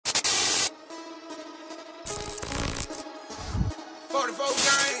44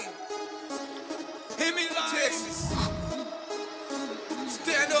 gang. Hemi Texas.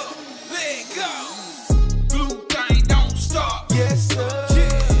 Stand up, let go. Blue gang don't stop. Yes, sir.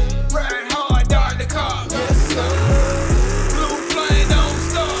 Yeah. Ride hard, dart the car. Yes, sir. Blue flame don't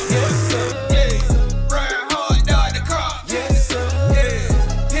stop. Yes, sir. Yeah. Ride hard, dart the car. Yes, sir. Yeah.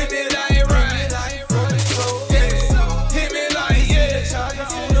 Hemi like ride. Yeah. Hemi like, yeah.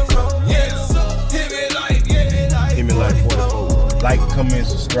 Yes. Hemi like, yeah. Hemi like 44. Like, comment,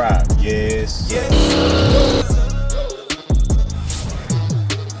 subscribe. Yes. Yes.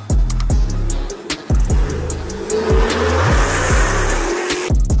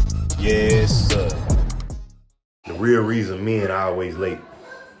 Yes, sir. The real reason men are always late.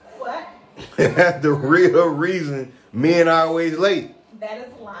 What? The real reason men are always late. That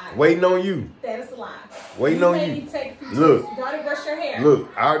is a lie. Waiting on you. That is a lie. Waiting on you. Look. Go to brush your hair.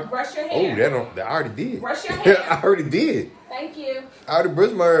 Look. Brush your hair. Oh, I already did. Brush your hair. I already did. Thank you. I already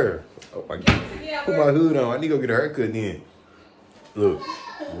brushed my hair. Oh my God. Yeah, Put my hood on. I need to go get a haircut then. Look.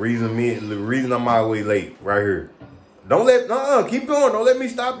 The reason I'm always late right here. Don't let, keep going. Don't let me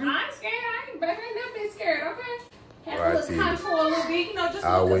stop you. I'm scared. I ain't never been scared, okay? Have Right, a little contour a little bit, you know, just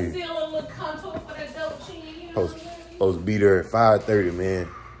I'll a wait. conceal a little contour for that dope chin, you know. Supposed to be there at 5:30, man.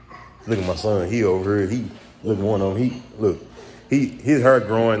 Look at my son. He over here. He look one on him. His hair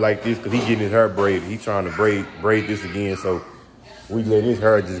growing like this because he getting his hair braided. He trying to braid this again. So we let his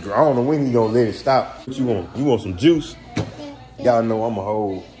hair just grow. I don't know when he gonna let it stop. What you want? You want some juice? Y'all know I'm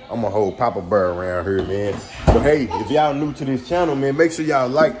a whole Papa Bear around here, man. But hey, if y'all new to this channel, man, make sure y'all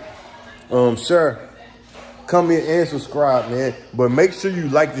like, share, comment, and subscribe, man. But make sure you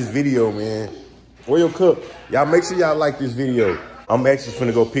like this video, man. Where your cup? Y'all make sure y'all like this video. I'm actually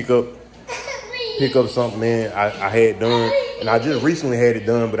finna go pick up something, man. I had done, and I just recently had it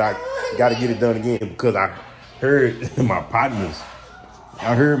done, but I gotta get it done again because I heard my partners.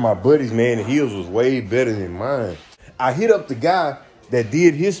 I heard my buddies, man, the heels was way better than mine. I hit up the guy that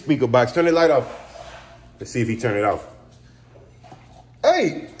did his speaker box. Turn the light off. Let's see if he turned it off.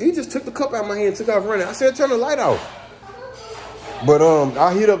 Hey, he just took the cup out of my hand and took off running. I said, turn the light off. But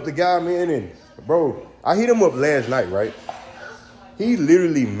I hit up the guy, man, and bro, I hit him up last night, right? He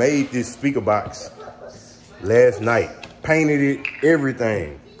literally made this speaker box last night, painted it,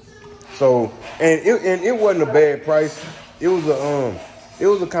 everything. So, and it wasn't a bad price. It was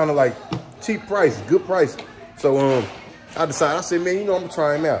a kind of like cheap price, good price. So I decided, I said, man, you know, I'm gonna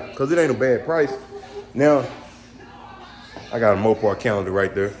try him out because it ain't a bad price. Now, I got a Mopar calendar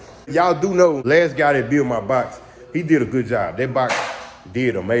right there. Y'all do know, last guy that built my box, he did a good job. That box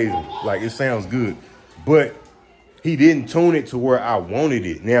did amazing. Like, it sounds good, but he didn't tune it to where I wanted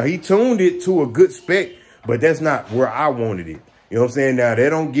it. Now, he tuned it to a good spec, but that's not where I wanted it. You know what I'm saying? Now,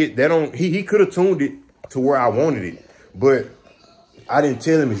 he could have tuned it to where I wanted it, but I didn't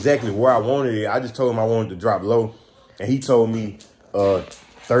tell him exactly where I wanted it. I just told him I wanted to drop low. And he told me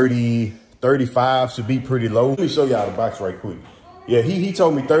 30, 35 should be pretty low. Let me show y'all the box right quick. Yeah, he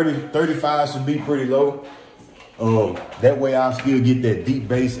told me 30, 35 should be pretty low. That way I'll still get that deep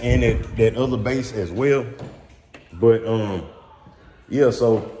bass and that other bass as well. But yeah,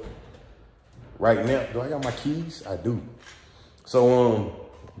 so right now, do I got my keys? I do. So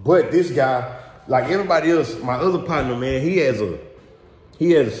but this guy, like everybody else, my other partner, man, he has the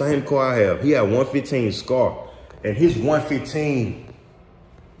same car I have. He had 115 Scar. And his 115,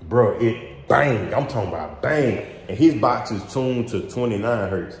 bro, it bang. I'm talking about bang. And his box is tuned to 29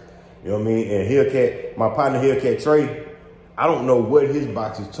 hertz. You know what I mean? And Hellcat, my partner Hellcat Trey, I don't know what his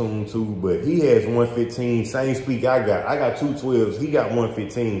box is tuned to, but he has 115, same speed I got. I got 212s. He got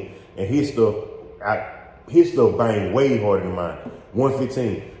 115, and his stuff bang way harder than mine.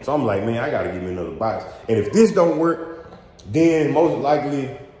 115. So I'm like, man, I gotta give me another box. And if this don't work, then most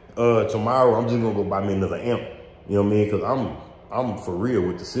likely tomorrow I'm just gonna go buy me another amp. You know what I mean? Because I'm for real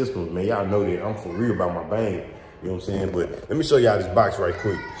with the systems, man. Y'all know that I'm for real about my bang. You know what I'm saying? But let me show y'all this box right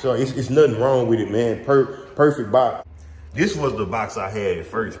quick. So it's nothing wrong with it, man. Perfect box. This was the box I had at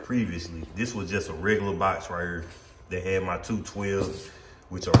first previously. This was just a regular box right here that had my 212s,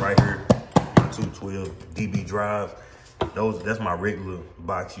 which are right here. My 212 DB drives. That's my regular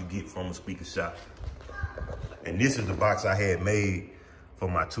box you get from a speaker shop. And this is the box I had made for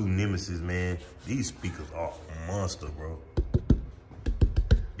my two Nemesis, man. These speakers are a monster, bro.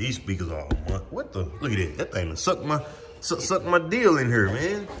 These speakers are a monster. What the? Look at that. That thing sucked my deal in here,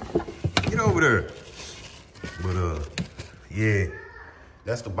 man. Get over there. But yeah,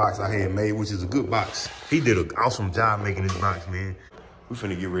 that's the box I had made, which is a good box. He did an awesome job making this box, man. We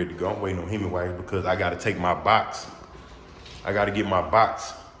finna get ready to go. I'm waiting on Hemiwife because I gotta take my box. I gotta get my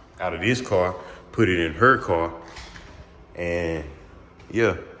box out of this car, put it in her car, and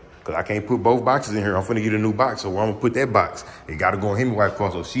Yeah, because I can't put both boxes in here. I'm finna get a new box, so I'm gonna put that box. It gotta go on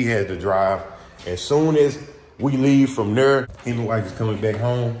Hemi-Wife44, so she has to drive. As soon as we leave from there, Hemi-Wife is coming back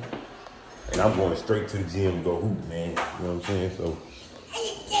home, and I'm going straight to the gym to go hoop, man. You know what I'm saying? So,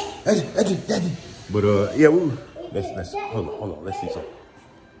 but yeah, let's hold on, let's see something.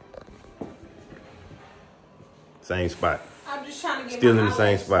 Same spot. I'm just trying to get still my in the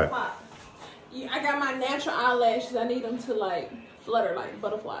same eyelashes spot. Yeah, I got my natural eyelashes. I need them to like flutter like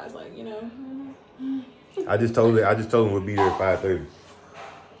butterflies, like, you know. I just told him we'll be there at 5:30.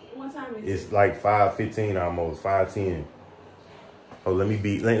 What time is it? It's like 5:15 almost, 5:10. Oh, let me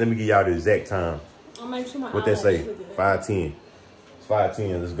give y'all the exact time. I'll make sure my What that say? eyelashes look good. 5:10. It's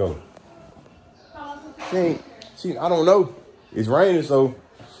 5:10. Let's go. I don't know. It's raining, so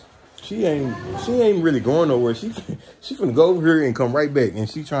she ain't really going nowhere. She finna go over here and come right back, and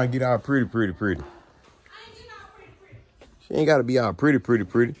she trying to get out pretty. She ain't gotta be out pretty.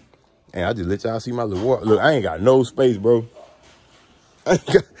 And I just let y'all see my little water. Look, I ain't got no space, bro.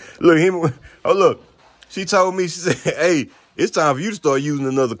 Look, him. Oh, look. She told me, she said, hey, it's time for you to start using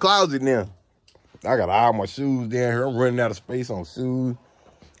another closet now. I got all my shoes down here. I'm running out of space on shoes.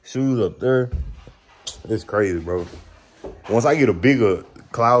 Shoes up there. It's crazy, bro. Once I get a bigger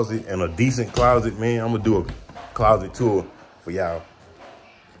closet and a decent closet, man, I'm gonna do a closet tour for y'all.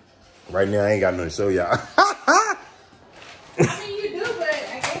 Right now, I ain't got nothing to show y'all. I mean, you do, but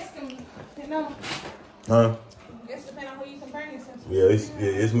I guess, you know. Huh? I guess depending on who you comparing yourself to. Yeah,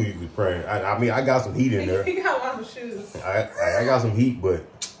 it's who you comparing. I mean, I got some heat in there. You got a lot of shoes. I got some heat, but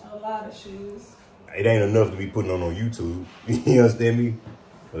A lot of shoes. it ain't enough to be putting on YouTube. You understand me?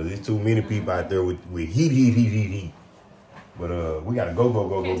 Because there's too many people out there with heat. But we gotta go.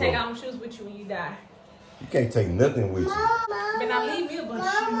 You can't take all them shoes with you when you die. You can't take nothing with you. But not leave me a bunch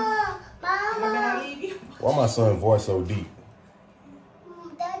of shoes. Better not leave you. Why my son's voice so deep?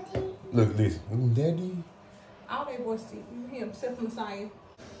 Daddy. Look, listen. Daddy. All their voice deep. You hear him self Messiah.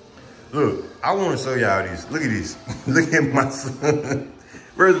 Look, I want to show y'all this. Look at this. Look at my son.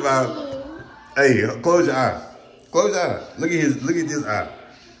 First of all, hey, close your eye. Close your eye. Look at this eye.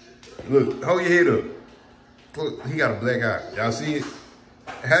 Look, hold your head up. He got a black eye. Y'all see it?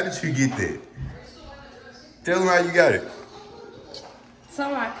 How did you get that? Tell him how you got it. So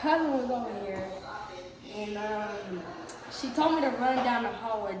my cousin was over here, and she told me to run down the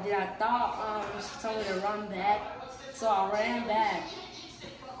hallway. Then I thought she told me to run back, so I ran back.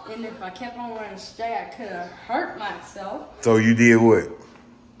 And if I kept on running straight, I could have hurt myself. So you did what?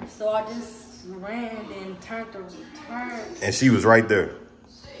 So I just ran and turned the turn. And she was right there.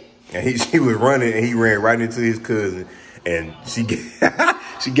 And she was running, and he ran right into his cousin, and she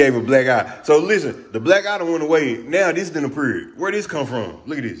gave a black eye. So listen, the black eye done went away. Now this done appeared. Where this come from?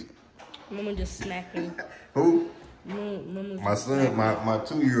 Look at this. Mama just smacked me. Who? Mama My son, my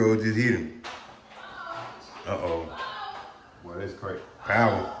 2-year-old just hit him. Uh-oh. Boy, that's crazy.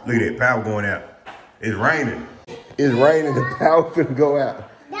 Power. Look at that. Power going out. It's raining. It's raining. The power finna go out.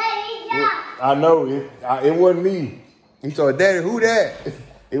 I know. It wasn't me. He told Daddy, who that?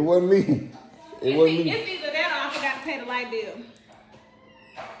 It wasn't me. It wasn't me. It's either that or I forgot to pay the light bill.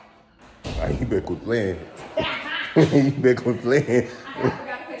 You better quit playing. You better quit playing. I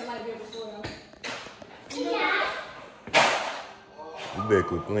forgot to pay the light bill before. You better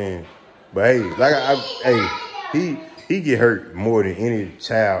quit playing. But hey, like he get hurt more than any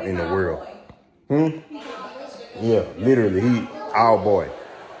child in the world. Yeah, literally, he our boy.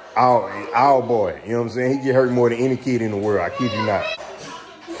 Our boy. You know what I'm saying? He get hurt more than any kid in the world. I kid you not.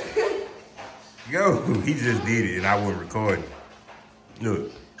 Yo, he just did it and I wasn't recording.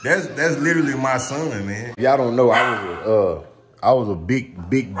 Look, that's literally my son, man. Y'all don't know, I was a big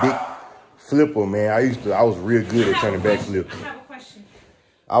flipper, man. I was real good at turning back flips. I have a question.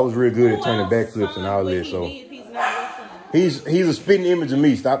 I was real good at turning back flips and all that. So he's a spitting image of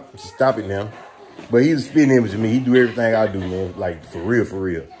me. Stop it now. But he's a spitting image of me. He do everything I do, man. Like for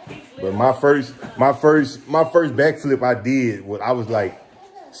real. But my first backflip I did was I was like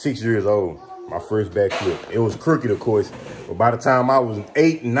 6 years old. My first backflip. It was crooked, of course. But by the time I was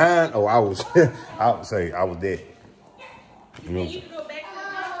 8, 9, I was I would say I was dead. You know what I'm saying?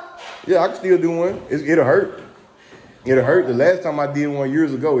 Yeah, I can still do one. It'll hurt. It'll hurt. The last time I did one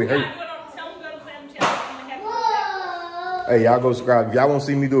years ago, it hurt. Hey, y'all go subscribe. If y'all want to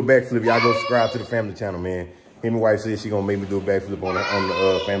see me do a backflip, y'all go subscribe to the family channel, man. Hemi-Wife said she gonna make me do a backflip on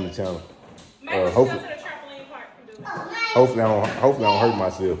the family channel. Hopefully I don't hurt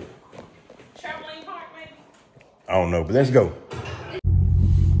myself. I don't know, but let's go.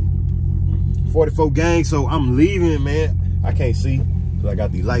 44 gang, so I'm leaving, man. I can't see because I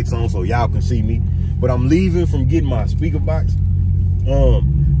got these lights on so y'all can see me. But I'm leaving from getting my speaker box.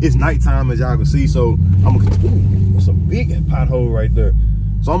 It's nighttime, as y'all can see, so I'm gonna ooh, there's a big pothole right there.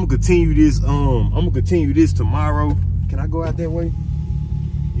 So I'm gonna continue this. I'm gonna continue this tomorrow. Can I go out that way?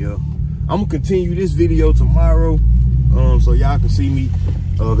 Yeah. I'm gonna continue this video tomorrow, so y'all can see me.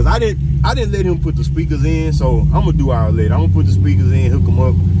 Cause I didn't let him put the speakers in, so I'm gonna do outlet. I'm gonna put the speakers in, hook them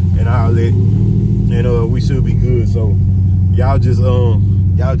up, and outlet, and we should be good. So y'all just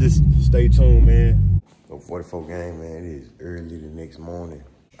stay tuned, man. So 44 gang, man. It is early the next morning.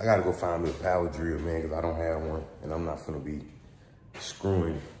 I gotta go find me a power drill, man, cause I don't have one, and I'm not gonna be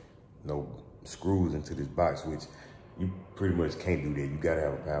screwing no screws into this box, which you pretty much can't do that. You gotta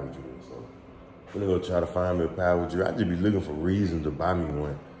have a power drill. So I'm gonna go try to find me a power drill. I just be looking for reasons to buy me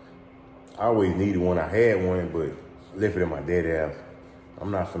one. I always needed one. I had one, but left it at my dad's house. I'm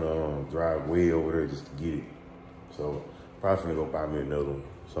not gonna drive way over there just to get it. So probably gonna go buy me another one,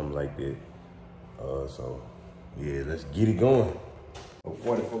 something like that. So yeah, let's get it going.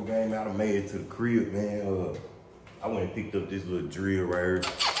 44 game out, I made it to the crib, man. I went and picked up this little drill right here. You know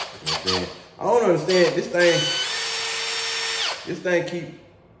what I'm saying? I don't understand this thing keep,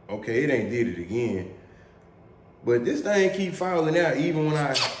 okay, it ain't did it again, but this thing keep falling out even when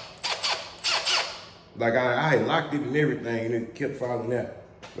I had locked it and everything, and it kept falling out.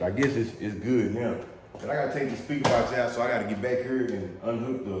 But I guess it's good now. But I gotta take the speaker box out, so I gotta get back here and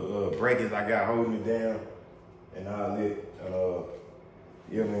unhook the brackets I got holding it down, and I'll let,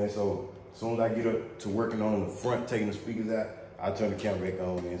 yeah, man, so as soon as I get up to working on the front, taking the speakers out, I'll turn the camera back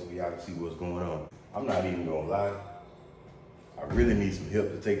on, man, so y'all can see what's going on. I'm not even gonna lie. I really need some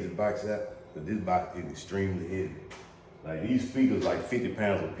help to take this box out, but this box is extremely heavy. Like, these speakers like 50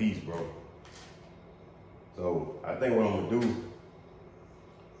 pounds a piece, bro. So I think what I'm gonna do,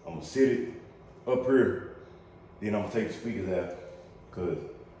 I'm gonna sit it up here, then I'm gonna take the speakers out, cause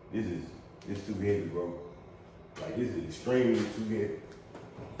it's too heavy, bro. Like, this is extremely too heavy.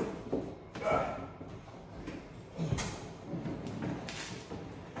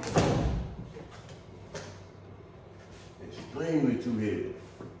 Extremely too heavy.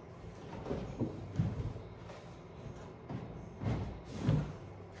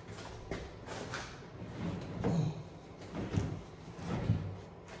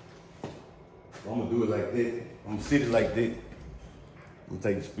 I'm gonna do it like that. I'm gonna sit it like that. I'm gonna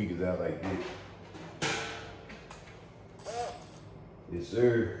take the speakers out like this. Yes,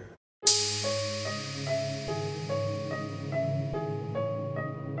 sir.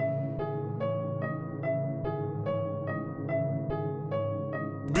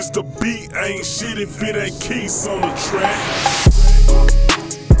 Bitch, the beat ain't shit if it ain't Keys on the track.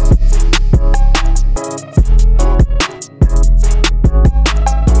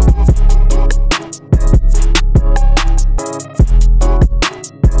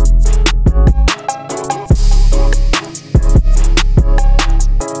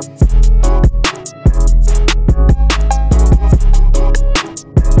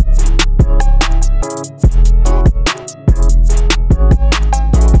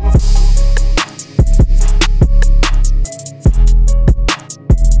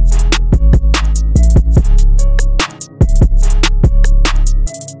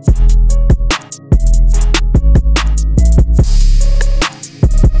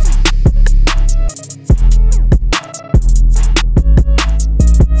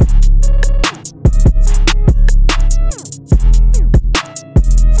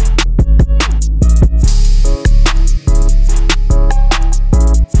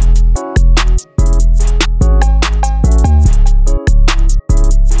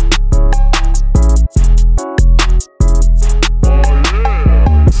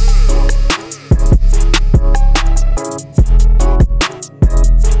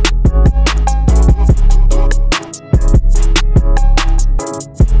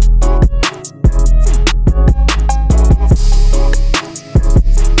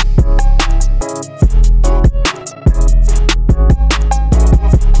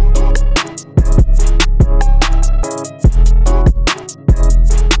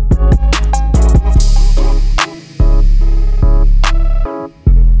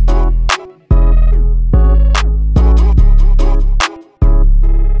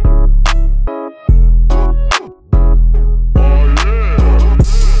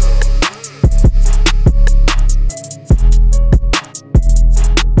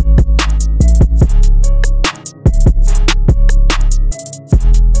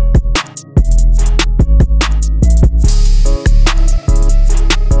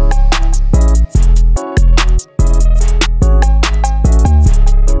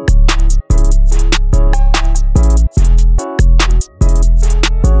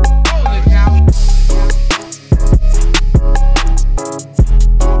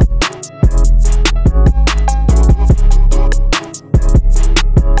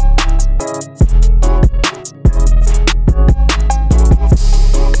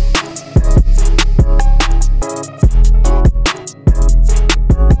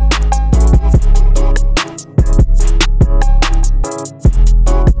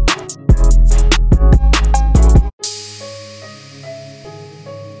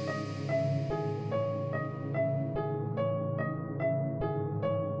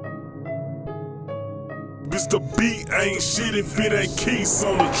 is the beat. Ain't shit if it ain't Keys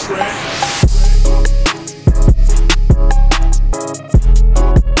on the track.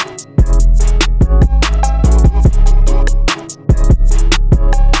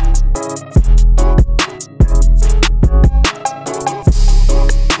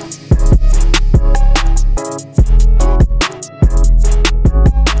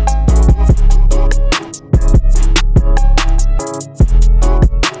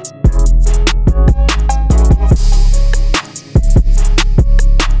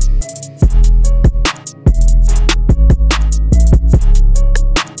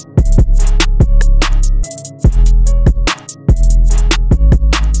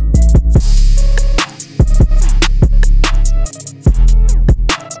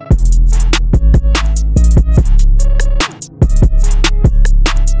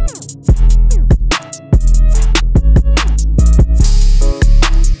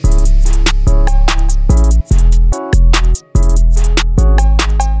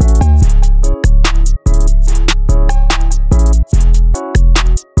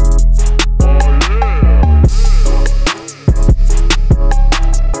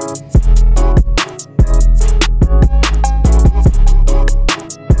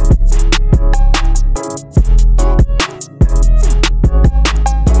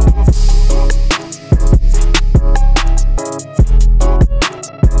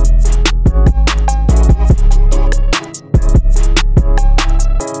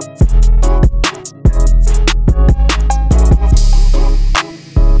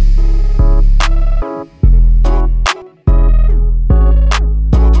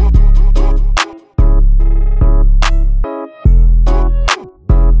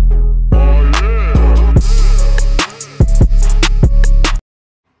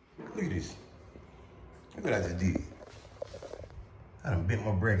 Look what I just did. I done bent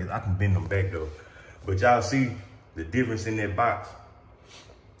my brackets. I can bend them back though. But y'all see the difference in that box?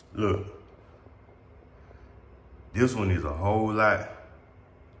 Look. This one is a whole lot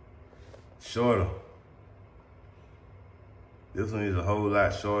shorter. This one is a whole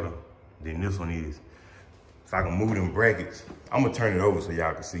lot shorter than this one is. If I can move them brackets, I'm gonna turn it over so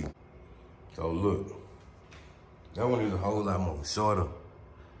y'all can see. So look, that one is a whole lot more shorter.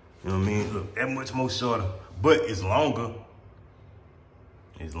 You know what I mean? Look, that much more shorter, but it's longer.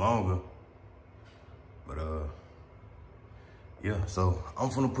 It's longer. But yeah, so I'm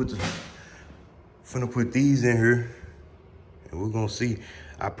finna put these in here and we're gonna see.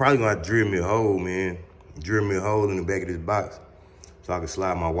 I probably gonna have to drill me a hole, man. Drill me a hole in the back of this box so I can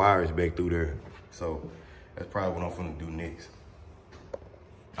slide my wires back through there. So that's probably what I'm finna do next.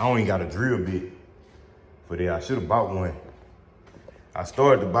 I don't even got a drill bit for that. I should have bought one. I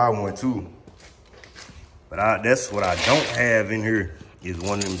started to buy one too, but that's what I don't have in here is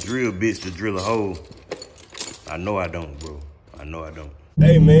one of them drill bits to drill a hole. I know I don't, bro. I know I don't.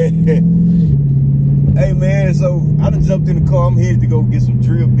 Hey, man. Hey, man, so I done jumped in the car. I'm headed to go get some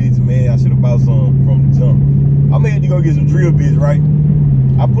drill bits, man. I should have bought some from the jump. I'm headed to go get some drill bits, right?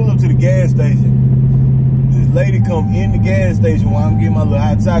 I pull up to the gas station. This lady come in the gas station while I'm getting my little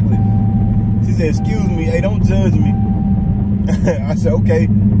hot chocolate. She said, excuse me, hey, don't judge me. I said, okay.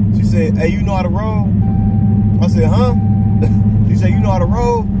 She said, hey, you know how to roll? I said, huh? She said, you know how to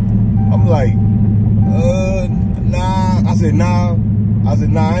roll? I'm like, nah. I said, nah. I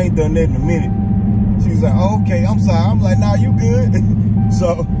said, nah, I ain't done that in a minute. She's like, oh, okay, I'm sorry. I'm like, nah, you good.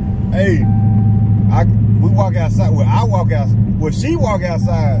 So, hey, we walk outside. Well, I walk out. Well, she walk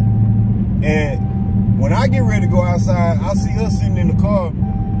outside. And when I get ready to go outside, I see her sitting in the car.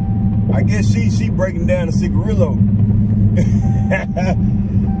 I guess she breaking down a cigarillo.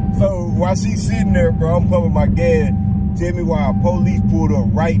 So while she's sitting there, bro, I'm pumping my gas. Tell me why a police pulled up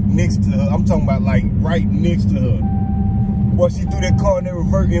right next to her. I'm talking about like right next to her. Boy, she threw that car in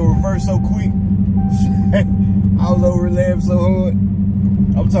reverse so quick. I was over laughing so hard.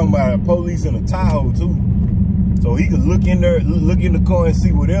 I'm talking about a police in a Tahoe too. So he could look in there, look in the car and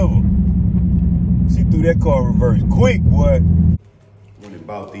see whatever. She threw that car in reverse quick, boy. When they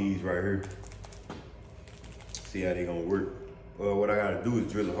bought these right here. See how they gonna work. Well, what I gotta do is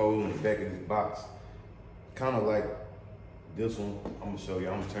drill a hole in the back of this box. Kind of like this one. I'm gonna show you.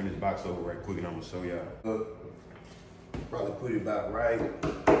 I'm gonna turn this box over right quick and I'm gonna show y'all. Probably put it about right.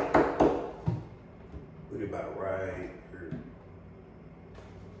 Put it about right here.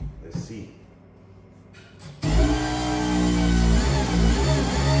 Let's see.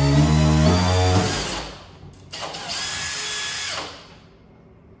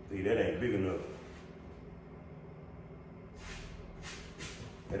 See, that ain't big enough.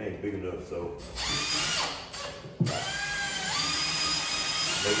 That ain't big enough, so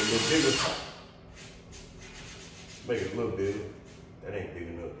make it a little bigger. make it a little bigger. That ain't big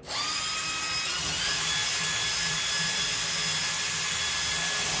enough.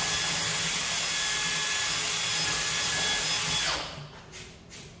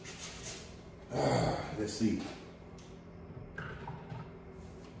 Let's see.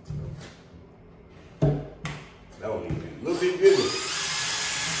 That one needs to be a little bit bigger.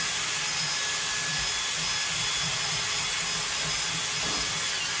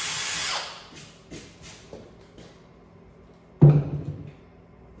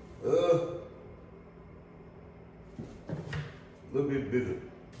 A little bit bigger.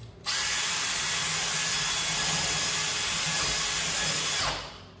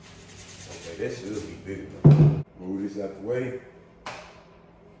 Okay, that should be bigger. Move this out the way.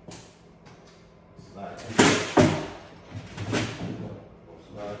 Slide this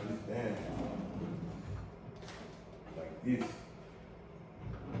down. Like this.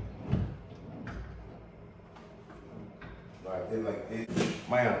 Like this.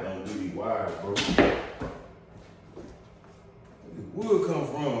 Might have to undo these wires, bro. Where wood come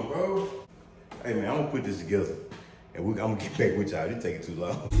from, bro? Hey man, I'm gonna put this together and I'm gonna get back with y'all. This taking too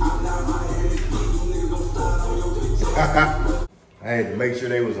long. I had to make sure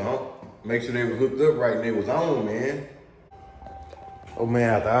they was on, make sure they was hooked up right and they was on, man. Oh man,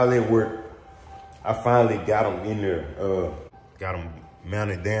 after all that work, I finally got them in there, got them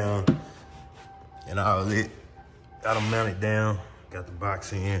mounted down and all that. Got them mounted down, got the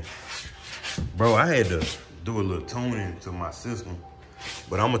box in. Bro, I had to do a little tuning to my system,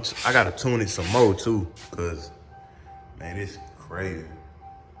 but I gotta tune it some more too, cause man, it's crazy.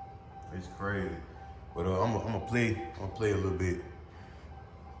 It's crazy. But I'm gonna play a little bit.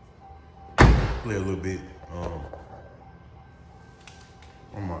 Play a little bit.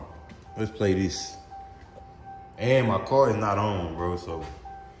 Let's play this. And my car is not on, bro. So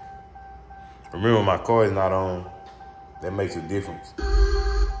remember, my car is not on. That makes a difference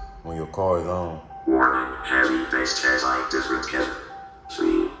when your car is on. Warning, heavy bass chairs like different kit.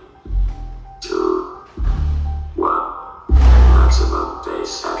 3, 2, 1. Maximum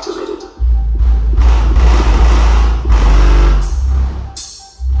bass activated.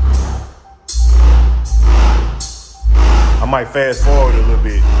 I might fast forward a little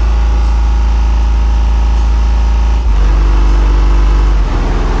bit.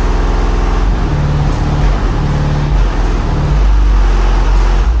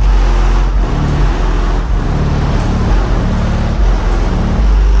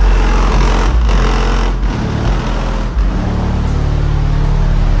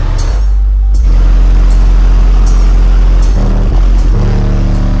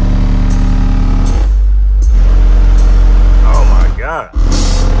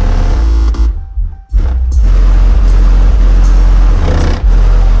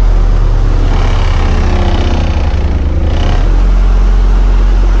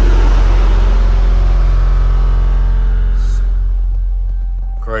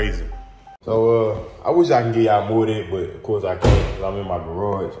 Crazy. So I wish I can get y'all more of that, but of course I can't because I'm in my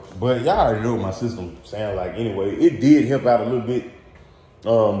garage. But y'all already know what my system sounds like anyway. It did help out a little bit,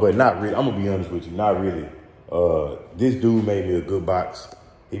 but not really. I'm gonna be honest with you, not really. This dude made me a good box.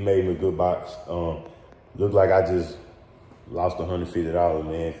 He made me a good box. Looked like I just lost $150,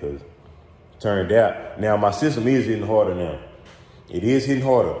 man, because turned out. Now my system is hitting harder now. It is hitting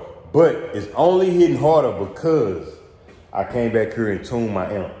harder, but it's only hitting harder because I came back here and tuned my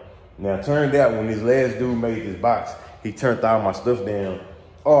amp. Now, it turned out when this last dude made this box, he turned all my stuff down.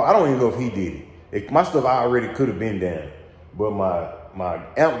 Oh, I don't even know if he did it. My stuff already could have been down, but my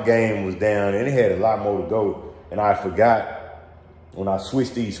amp game was down and it had a lot more to go. And I forgot when I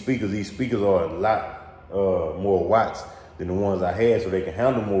switched these speakers are a lot more watts than the ones I had so they can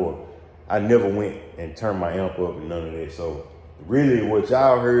handle more. I never went and turned my amp up and none of that. So really what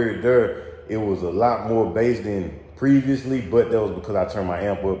y'all heard there, it was a lot more bass than previously, but that was because I turned my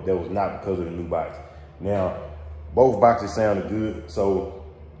amp up. That was not because of the new box. Now, both boxes sounded good, so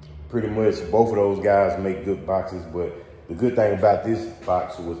pretty much both of those guys make good boxes, but the good thing about this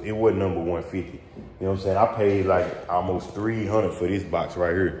box was it wasn't number 150. You know what I'm saying? I paid like almost $300 for this box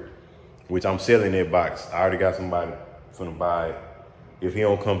right here, which I'm selling that box. I already got somebody finna buy it. If he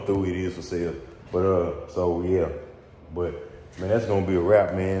don't come through, it is for sale. But so yeah, but man, that's gonna be a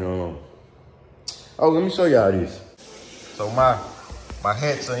wrap, man. Oh, let me show y'all this. So my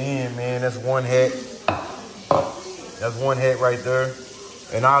hats are in, man. That's one hat. That's one hat right there.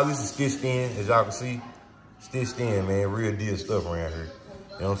 And all this is stitched in, as y'all can see. Stitched in, man. Real deal stuff around here.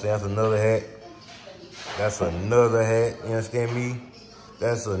 You know what I'm saying? That's another hat. That's another hat. You understand me?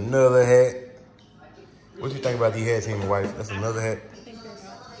 That's another hat. What you think about these hats, Hemi wife? That's another hat.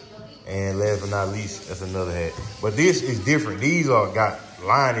 And last but not least, that's another hat. But this is different. These are got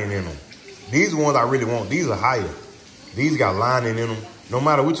lining in them. These are the ones I really want. These are higher. These got lining in them. No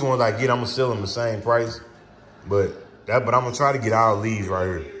matter which ones I get, I'm gonna sell them the same price. But I'm gonna try to get all these right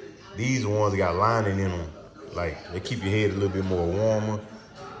here. These are the ones that got lining in them. Like, they keep your head a little bit more warmer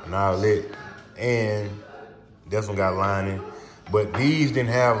and all that. And this one got lining. But these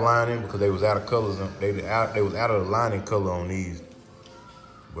didn't have lining because they was out of colors. They was out of the lining color on these.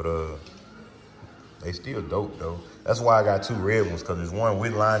 But they still dope though. That's why I got two red ones, because there's one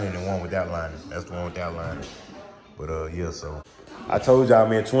with lining and one without lining. That's the one without lining. But yeah, so I told y'all,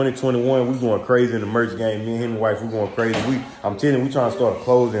 man, 2021, we going crazy in the merch game. Me and him and wife, we going crazy. I'm telling you, we trying to start a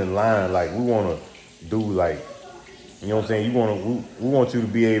clothing line. Like, we want to do, like, you know what I'm saying? We want you to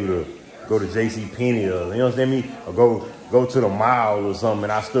be able to go to JCPenney or, you know what I'm saying? Or go to the mall or something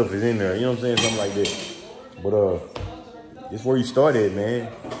and our stuff is in there. You know what I'm saying? Something like that. But it's where you started,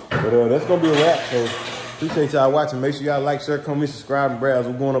 man. But that's gonna be a wrap. So appreciate y'all watching. Make sure y'all like, share, comment, subscribe, and browse.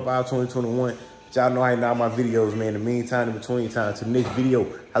 We're going up our 2021. Y'all know how now my videos, man. In the meantime, in between time, to the next video,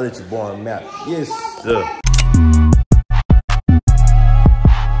 I'll let your boy out. Yes, sir.